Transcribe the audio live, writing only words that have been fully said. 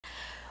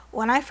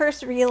When I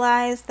first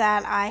realized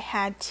that I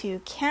had to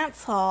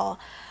cancel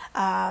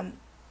my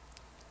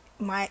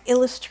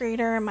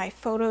Illustrator, my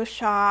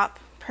Photoshop,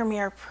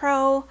 Premiere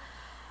Pro,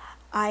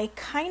 I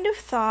kind of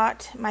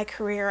thought my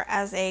career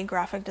as a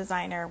graphic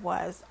designer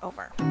was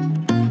over.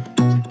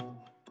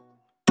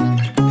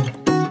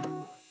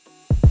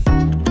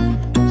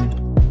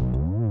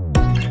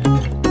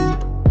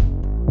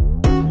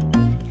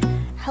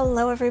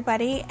 Hello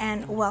everybody,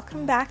 and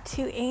welcome back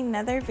to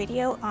another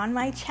video on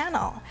my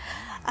channel.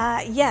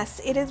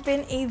 Yes, it has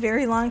been a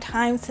very long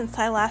time since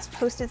I last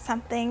posted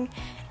something,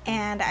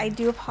 and I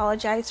do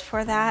apologize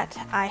for that.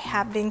 I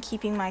have been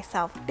keeping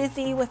myself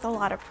busy with a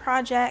lot of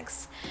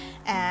projects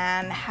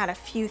and had a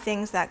few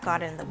things that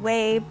got in the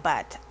way,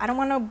 but I don't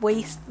want to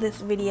waste this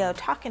video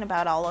talking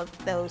about all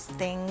of those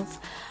things.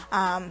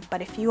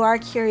 But if you are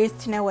curious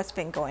to know what's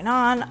been going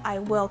on, I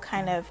will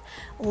kind of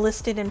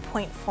list it in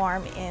point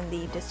form in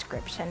the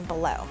description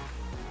below.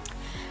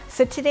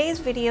 So today's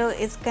video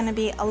is going to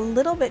be a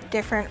little bit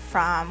different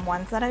from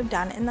ones that I've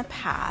done in the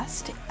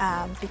past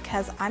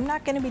because I'm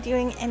not going to be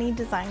doing any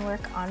design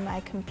work on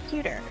my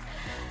computer.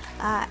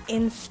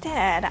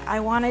 Instead, I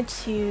wanted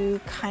to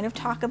kind of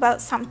talk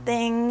about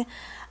something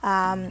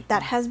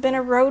that has been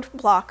a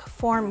roadblock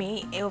for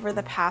me over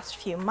the past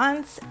few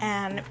months,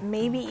 and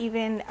maybe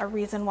even a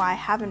reason why I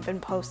haven't been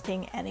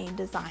posting any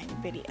design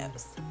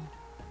videos.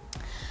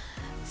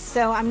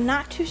 So I'm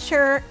not too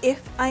sure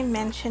if I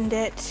mentioned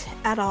it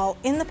at all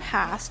in the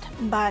past,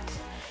 but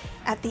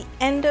at the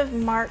end of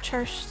March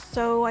or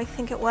so, I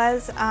think it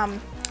was, I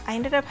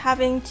ended up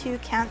having to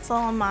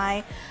cancel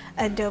my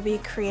Adobe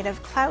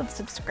Creative Cloud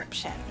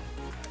subscription.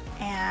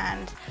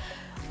 And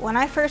when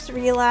I first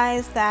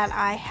realized that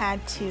I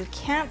had to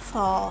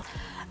cancel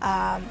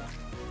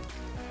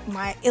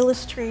my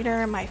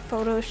Illustrator, my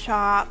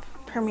Photoshop,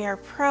 Premiere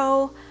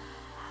Pro,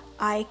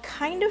 I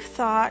kind of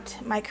thought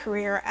my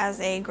career as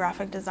a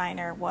graphic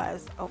designer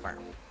was over.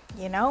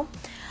 You know,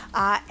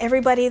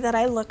 everybody that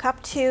I look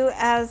up to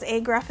as a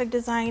graphic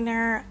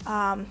designer,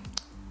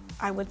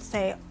 I would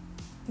say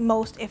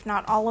most, if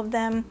not all of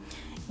them,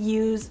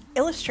 use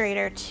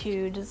Illustrator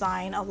to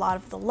design a lot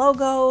of the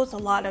logos, a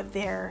lot of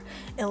their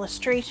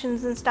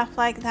illustrations and stuff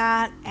like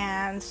that.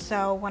 And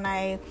so when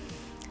I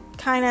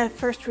kind of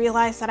first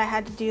realized that I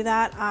had to do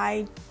that,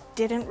 I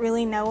didn't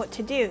really know what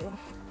to do.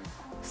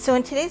 So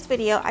in today's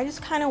video, I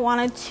just kind of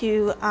wanted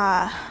to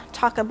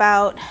talk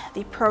about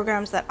the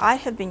programs that I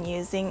have been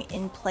using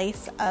in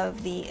place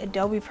of the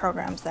Adobe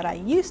programs that I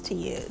used to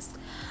use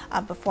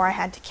before I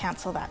had to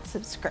cancel that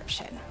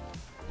subscription.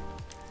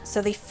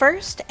 So the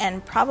first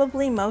and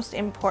probably most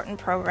important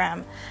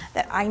program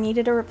that I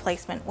needed a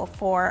replacement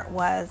for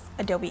was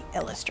Adobe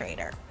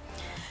Illustrator.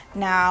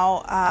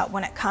 Now,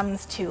 when it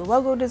comes to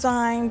logo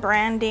design,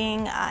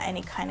 branding,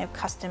 any kind of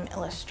custom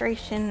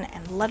illustration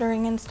and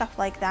lettering and stuff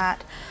like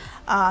that,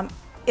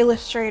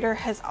 Illustrator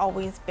has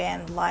always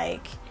been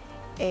like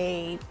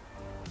a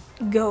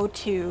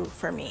go-to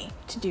for me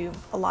to do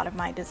a lot of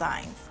my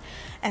designs.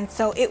 And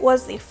so it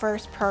was the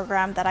first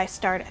program that I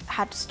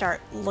had to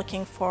start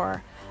looking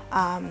for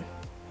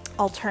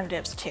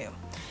alternatives to.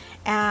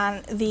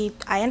 And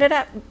I ended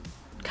up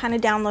kind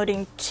of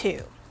downloading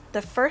two.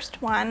 The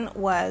first one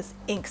was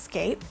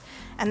Inkscape,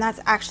 and that's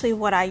actually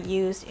what I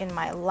used in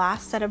my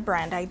last set of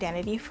brand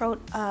identity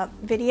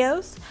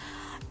videos.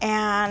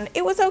 And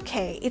it was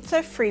okay. It's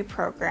a free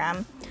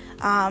program,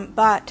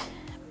 but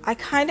I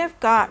kind of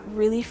got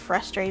really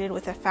frustrated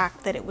with the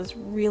fact that it was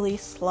really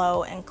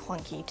slow and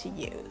clunky to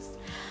use.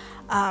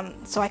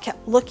 So I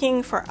kept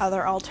looking for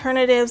other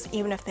alternatives,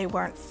 even if they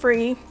weren't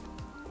free,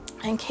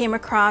 and came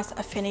across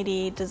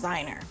Affinity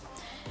Designer.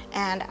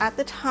 And at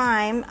the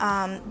time,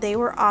 they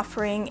were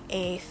offering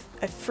a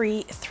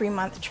free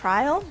 3-month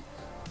trial.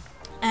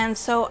 And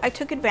so I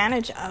took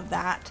advantage of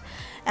that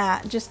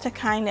just to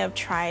kind of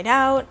try it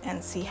out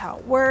and see how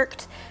it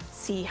worked,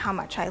 see how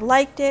much I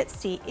liked it,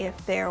 see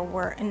if there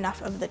were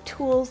enough of the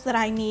tools that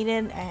I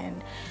needed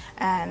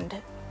and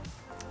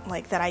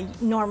like that I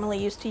normally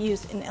used to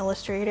use in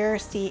Illustrator,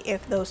 see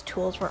if those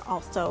tools were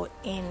also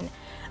in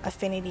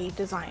Affinity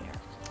Designer.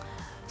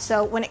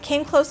 So when it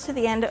came close to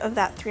the end of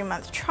that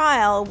 3-month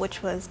trial,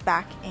 which was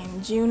back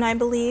in June, I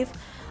believe,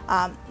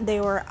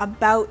 they were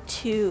about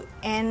to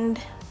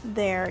end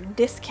their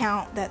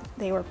discount that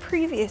they were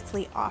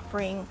previously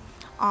offering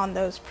on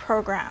those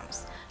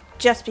programs,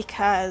 just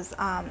because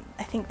I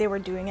think they were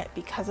doing it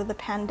because of the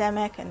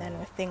pandemic, and then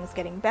with things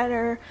getting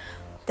better,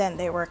 then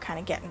they were kind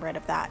of getting rid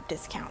of that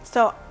discount.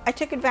 So I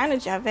took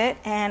advantage of it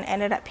and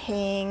ended up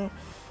paying,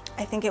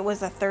 I think it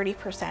was a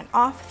 30%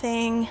 off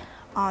thing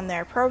on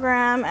their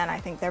program, and I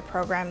think their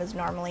program is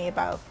normally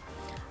about,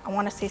 I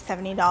want to say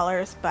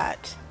 $70,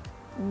 but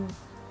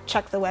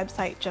check the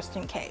website just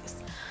in case.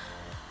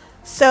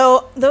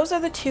 So those are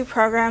the two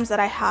programs that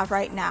I have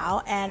right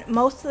now, and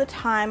most of the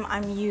time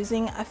I'm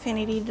using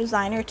Affinity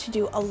Designer to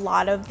do a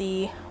lot of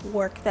the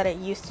work that I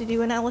used to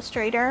do in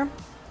Illustrator.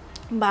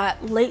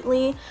 But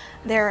lately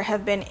there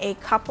have been a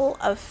couple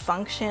of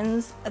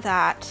functions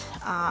that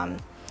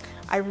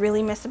I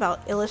really miss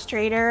about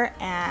Illustrator,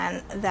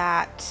 and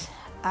that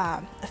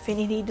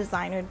Affinity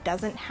Designer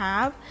doesn't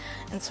have,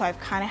 and so I've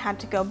kind of had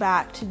to go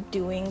back to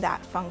doing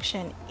that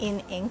function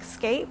in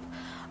Inkscape.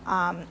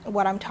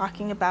 What I'm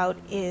talking about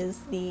is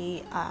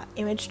the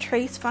image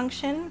trace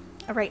function.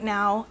 Right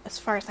now, as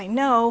far as I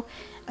know,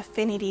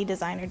 Affinity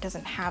Designer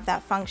doesn't have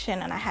that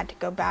function, and I had to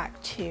go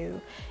back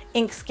to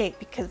Inkscape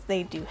because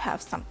they do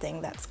have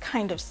something that's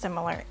kind of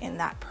similar in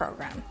that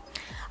program.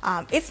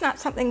 It's not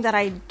something that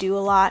I do a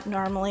lot.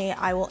 Normally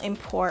I will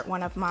import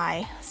one of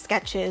my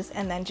sketches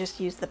and then just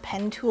use the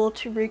pen tool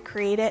to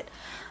recreate it,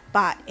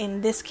 but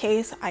in this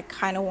case I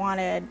kind of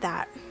wanted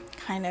that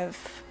kind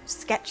of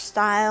sketch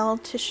style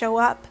to show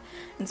up,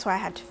 and so I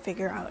had to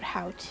figure out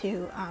how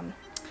to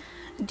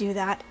do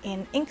that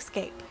in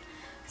Inkscape.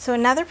 So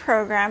another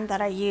program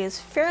that I use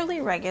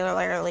fairly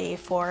regularly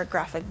for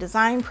graphic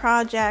design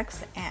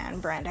projects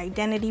and brand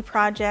identity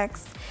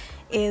projects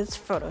is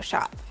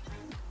Photoshop.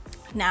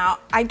 Now,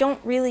 I don't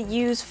really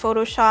use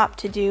Photoshop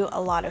to do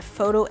a lot of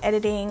photo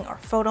editing or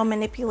photo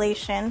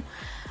manipulation,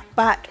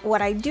 but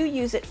what I do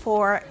use it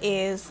for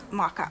is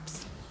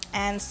mock-ups.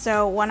 And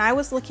so when I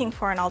was looking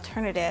for an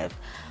alternative,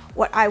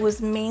 what I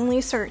was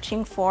mainly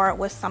searching for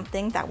was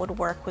something that would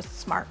work with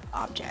smart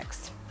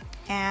objects.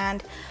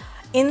 And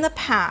in the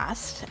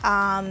past,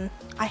 I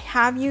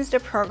have used a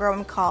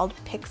program called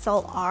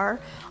PixelR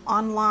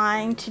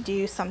online to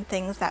do some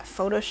things that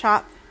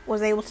Photoshop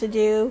was able to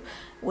do,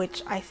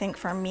 which I think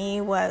for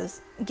me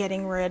was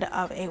getting rid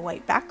of a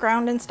white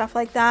background and stuff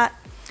like that.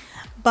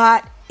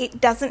 But it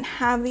doesn't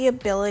have the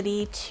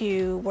ability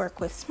to work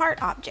with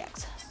smart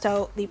objects.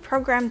 So the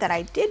program that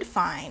I did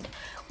find,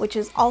 which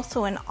is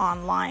also an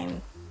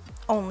online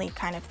only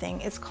kind of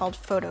thing, is called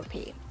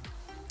Photopea.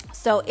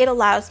 So it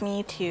allows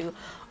me to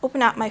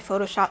open up my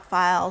Photoshop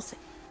files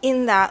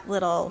in that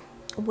little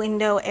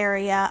window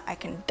area. I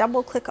can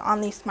double click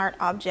on the smart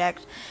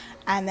object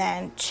and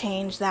then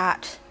change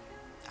that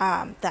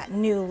that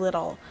new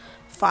little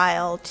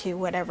file to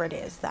whatever it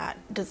is, that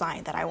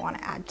design that I want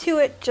to add to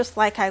it, just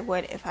like I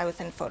would if I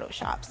was in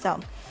Photoshop. So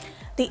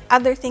the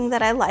other thing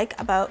that I like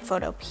about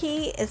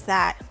Photopea is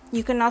that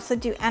you can also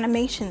do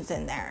animations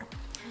in there.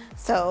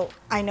 So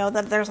I know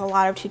that there's a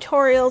lot of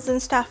tutorials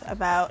and stuff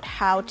about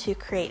how to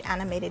create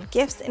animated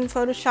GIFs in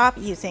Photoshop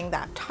using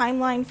that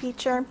timeline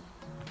feature.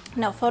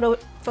 Now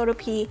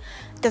Photopea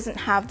doesn't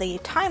have the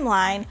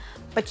timeline,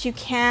 but you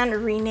can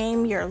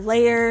rename your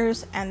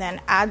layers and then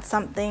add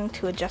something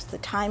to adjust the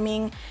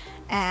timing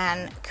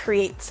and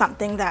create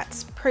something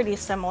that's pretty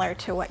similar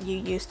to what you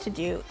used to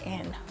do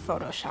in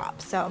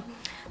Photoshop. So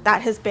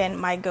that has been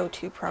my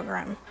go-to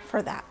program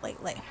for that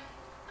lately.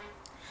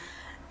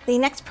 The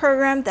next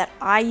program that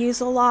I use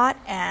a lot,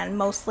 and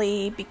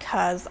mostly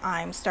because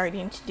I'm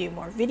starting to do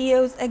more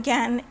videos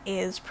again,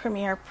 is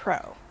Premiere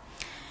Pro.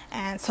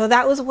 And so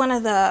that was one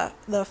of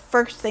the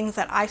first things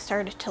that I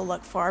started to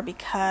look for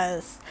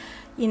because,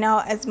 you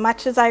know, as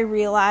much as I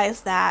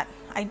realized that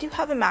I do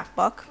have a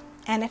MacBook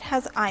and it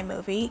has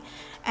iMovie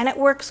and it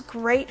works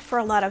great for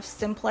a lot of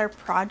simpler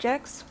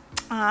projects,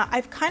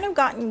 I've kind of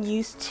gotten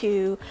used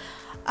to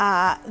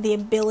the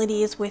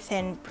abilities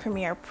within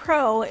Premiere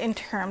Pro in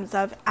terms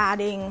of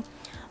adding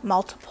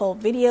multiple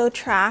video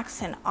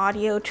tracks and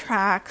audio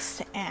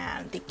tracks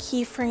and the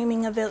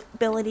keyframing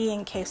ability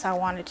in case I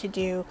wanted to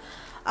do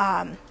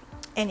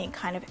any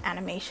kind of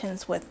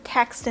animations with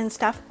text and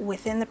stuff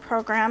within the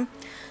program.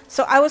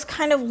 So I was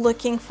kind of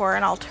looking for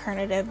an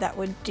alternative that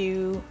would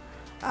do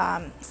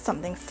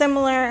something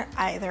similar,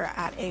 either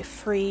at a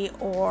free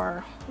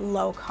or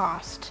low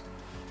cost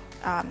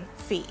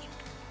fee.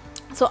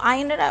 So I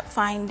ended up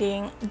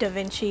finding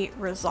DaVinci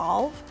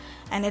Resolve,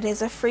 and it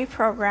is a free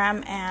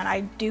program, and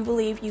I do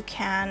believe you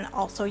can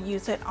also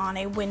use it on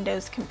a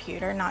Windows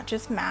computer, not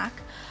just Mac.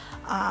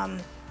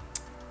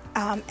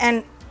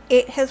 And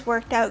it has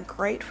worked out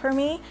great for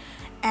me.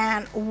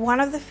 And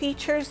one of the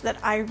features that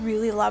I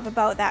really love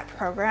about that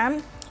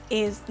program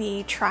is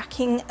the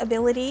tracking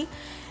ability.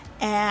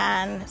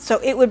 And so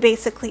it would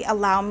basically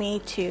allow me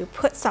to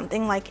put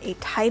something like a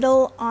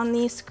title on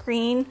the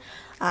screen,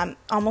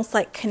 almost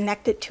like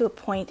connect it to a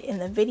point in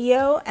the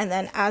video, and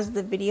then as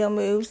the video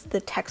moves, the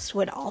text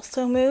would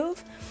also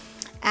move.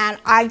 And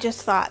I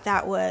just thought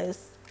that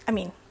was, I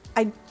mean,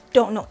 I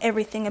don't know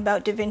everything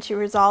about DaVinci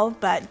Resolve,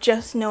 but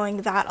just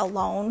knowing that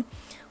alone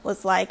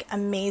was like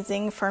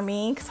amazing for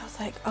me, because I was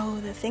like,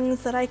 oh, the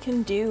things that I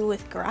can do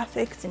with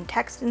graphics and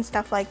text and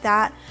stuff like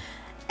that.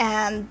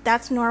 And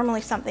that's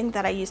normally something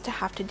that I used to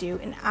have to do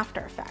in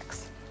After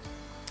Effects.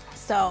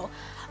 So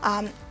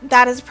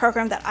that is a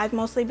program that I've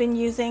mostly been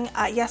using.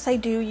 Yes, I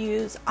do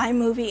use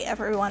iMovie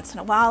every once in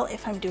a while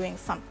if I'm doing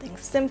something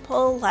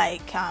simple,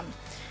 like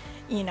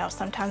you know,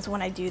 sometimes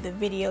when I do the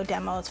video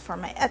demos for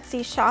my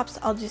Etsy shops,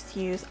 I'll just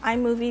use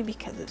iMovie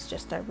because it's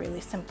just a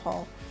really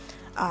simple,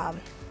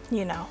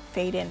 you know,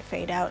 fade in,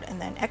 fade out, and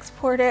then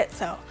export it.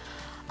 So,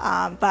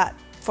 but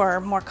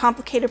for more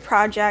complicated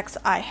projects,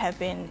 I have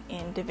been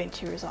in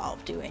DaVinci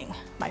Resolve doing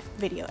my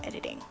video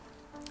editing.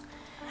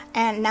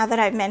 And now that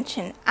I've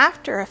mentioned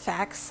After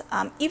Effects,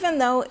 even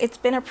though it's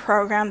been a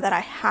program that I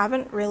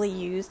haven't really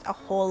used a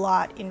whole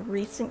lot in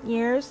recent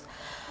years,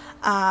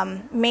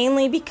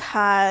 mainly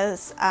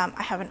because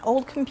I have an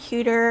old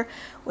computer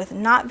with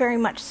not very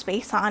much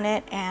space on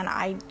it, and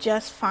I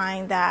just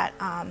find that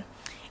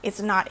it's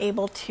not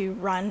able to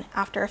run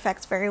After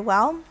Effects very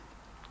well.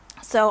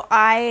 So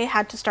I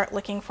had to start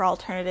looking for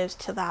alternatives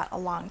to that a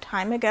long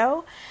time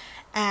ago.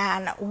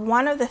 And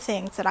one of the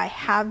things that I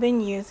have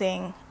been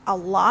using a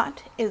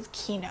lot is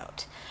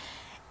Keynote.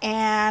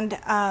 And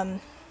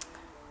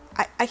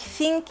I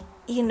think,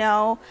 you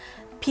know,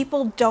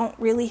 people don't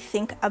really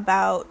think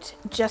about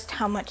just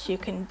how much you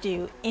can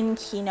do in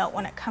Keynote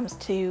when it comes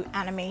to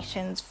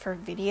animations for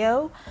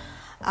video.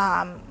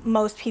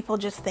 Most people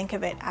just think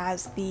of it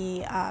as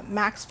the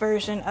max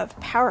version of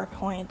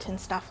PowerPoint and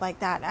stuff like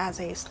that as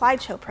a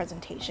slideshow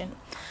presentation.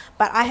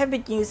 But I have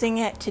been using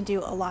it to do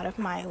a lot of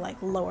my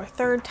like lower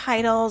third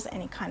titles,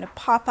 any kind of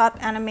pop-up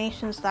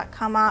animations that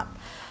come up.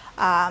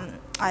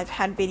 I've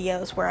had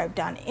videos where I've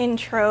done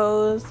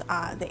intros,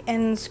 the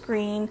end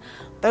screen.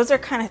 Those are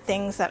kind of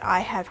things that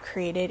I have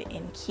created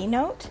in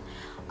Keynote.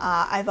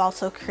 I've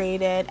also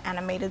created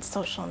animated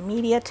social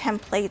media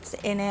templates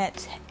in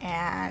it,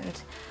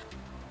 and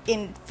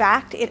in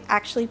fact, it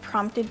actually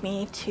prompted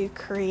me to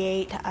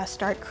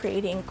start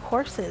creating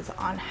courses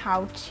on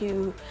how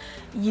to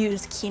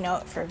use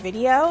Keynote for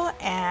video.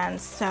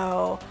 And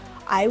so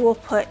I will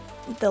put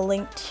the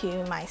link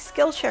to my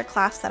Skillshare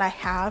class that I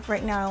have.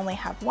 Right now I only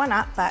have one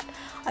up, but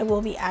I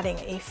will be adding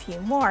a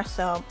few more.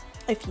 So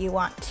if you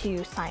want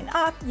to sign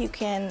up, you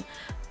can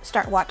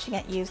start watching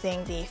it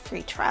using the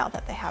free trial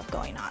that they have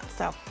going on.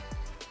 So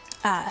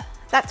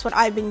that's what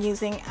I've been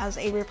using as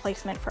a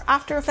replacement for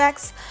After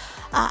Effects.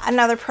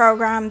 Another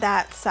program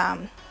that's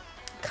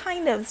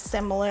kind of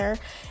similar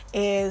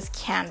is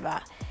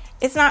Canva.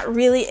 It's not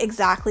really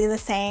exactly the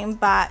same,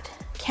 but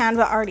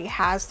Canva already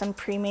has some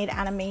pre-made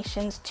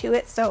animations to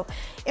it. So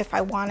if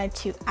I wanted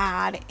to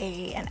add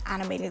an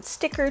animated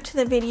sticker to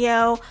the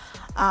video,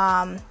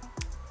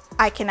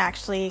 I can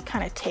actually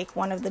kind of take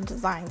one of the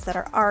designs that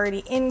are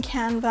already in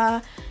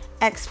Canva,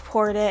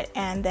 export it,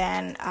 and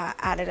then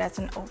add it as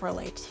an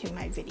overlay to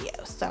my video.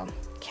 So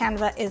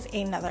Canva is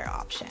another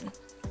option.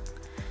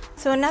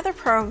 So another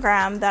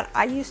program that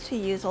I used to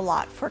use a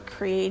lot for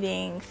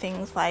creating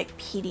things like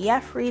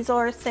PDF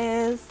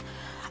resources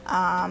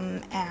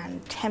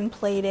and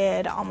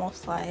templated,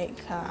 almost like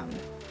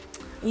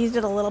used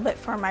it a little bit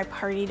for my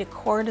party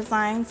decor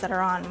designs that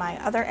are on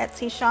my other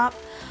Etsy shop,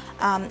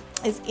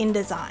 is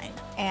InDesign.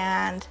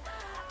 And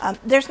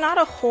there's not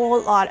a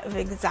whole lot of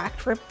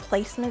exact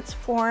replacements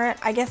for it.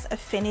 I guess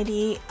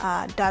Affinity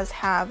does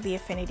have the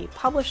Affinity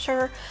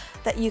Publisher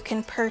that you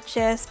can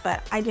purchase,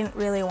 but I didn't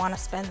really want to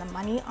spend the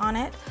money on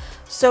it.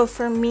 So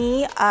for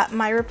me,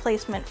 my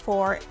replacement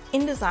for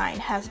InDesign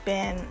has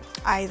been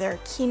either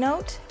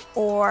Keynote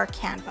or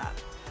Canva.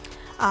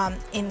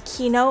 In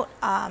Keynote,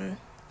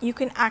 you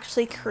can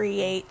actually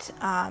create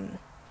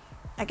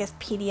I guess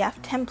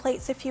PDF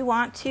templates if you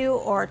want to,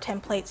 or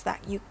templates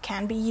that you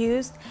can be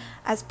used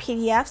as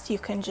PDFs. You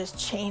can just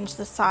change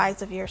the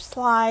size of your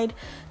slide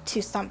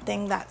to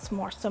something that's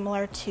more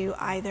similar to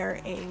either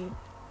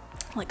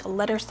like a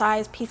letter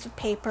size piece of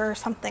paper or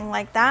something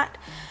like that.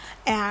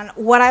 And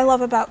what I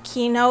love about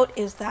Keynote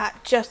is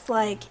that just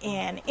like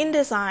in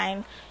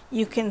InDesign,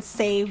 you can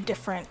save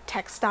different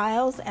text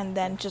styles and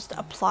then just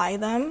apply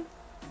them.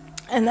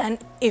 And then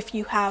if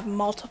you have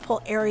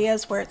multiple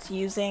areas where it's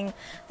using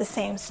the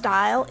same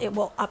style, it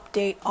will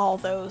update all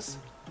those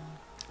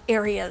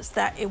areas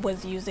that it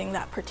was using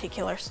that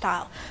particular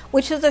style,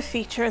 which is a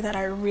feature that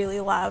I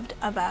really loved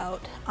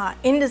about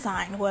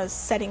InDesign, was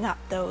setting up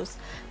those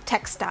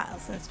text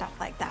styles and stuff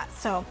like that.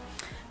 So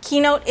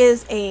Keynote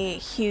is a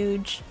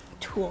huge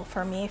tool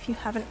for me, if you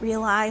haven't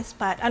realized,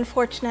 but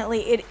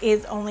unfortunately it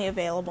is only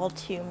available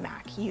to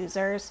Mac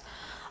users,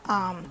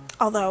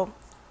 although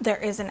there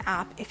is an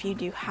app if you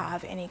do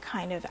have any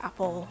kind of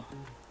Apple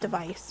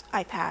device,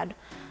 iPad,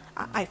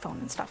 iPhone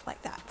and stuff like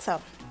that.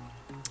 So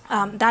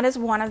that is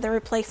one of the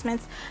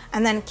replacements.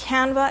 And then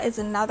Canva is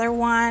another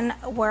one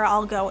where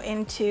I'll go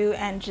into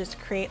and just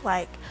create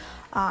like,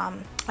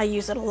 I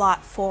use it a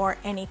lot for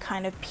any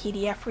kind of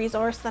PDF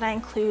resource that I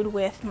include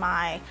with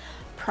my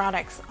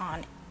products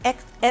on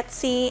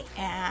Etsy,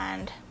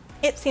 and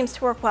it seems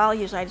to work well.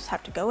 Usually I just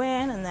have to go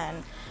in and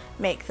then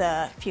make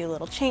the few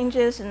little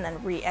changes and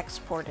then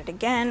re-export it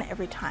again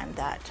every time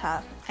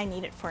that I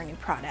need it for a new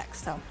product.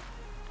 So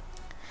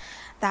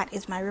that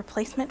is my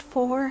replacement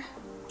for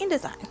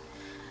InDesign.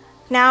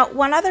 Now,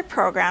 one other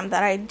program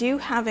that I do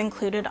have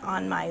included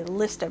on my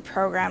list of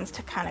programs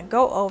to kind of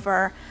go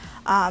over,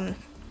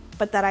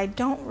 but that I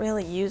don't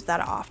really use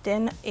that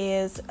often,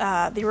 is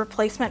the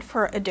replacement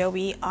for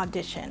Adobe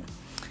Audition.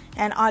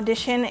 And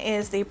Audition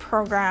is the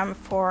program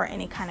for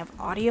any kind of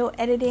audio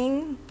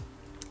editing.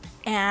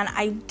 And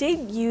I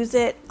did use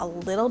it a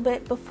little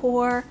bit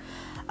before,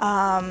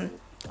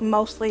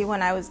 mostly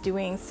when I was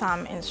doing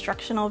some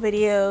instructional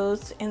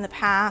videos in the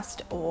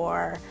past,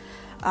 or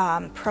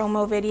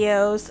promo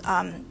videos.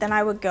 Then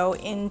I would go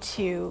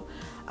into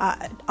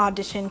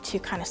Audition to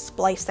kind of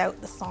splice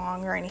out the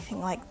song or anything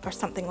like, or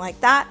something like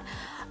that.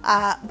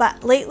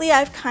 But lately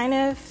I've kind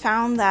of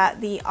found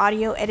that the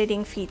audio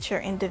editing feature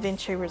in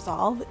DaVinci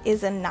Resolve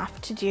is enough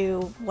to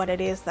do what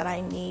it is that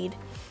I need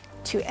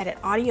to edit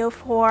audio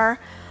for.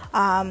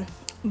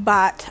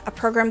 But a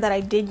program that I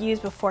did use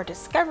before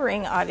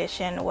discovering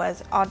Audition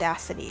was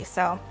Audacity.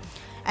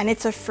 And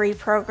it's a free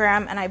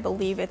program, and I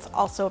believe it's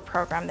also a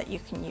program that you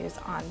can use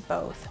on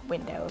both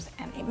Windows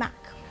and a Mac.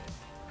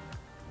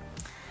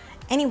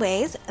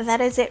 Anyways,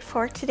 that is it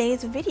for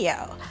today's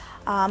video.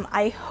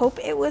 I hope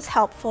it was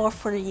helpful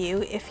for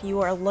you if you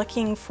are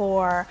looking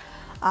for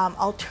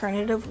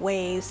alternative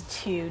ways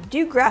to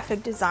do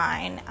graphic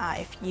design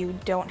if you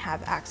don't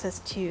have access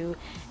to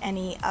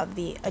any of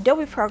the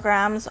Adobe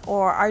programs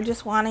or are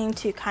just wanting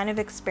to kind of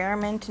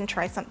experiment and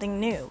try something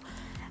new.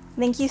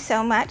 Thank you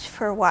so much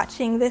for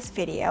watching this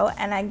video,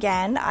 and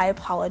again, I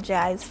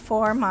apologize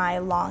for my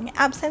long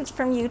absence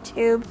from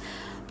YouTube,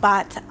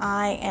 but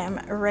I am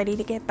ready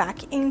to get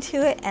back into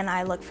it, and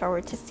I look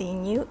forward to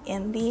seeing you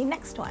in the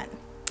next one.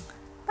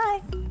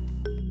 Bye!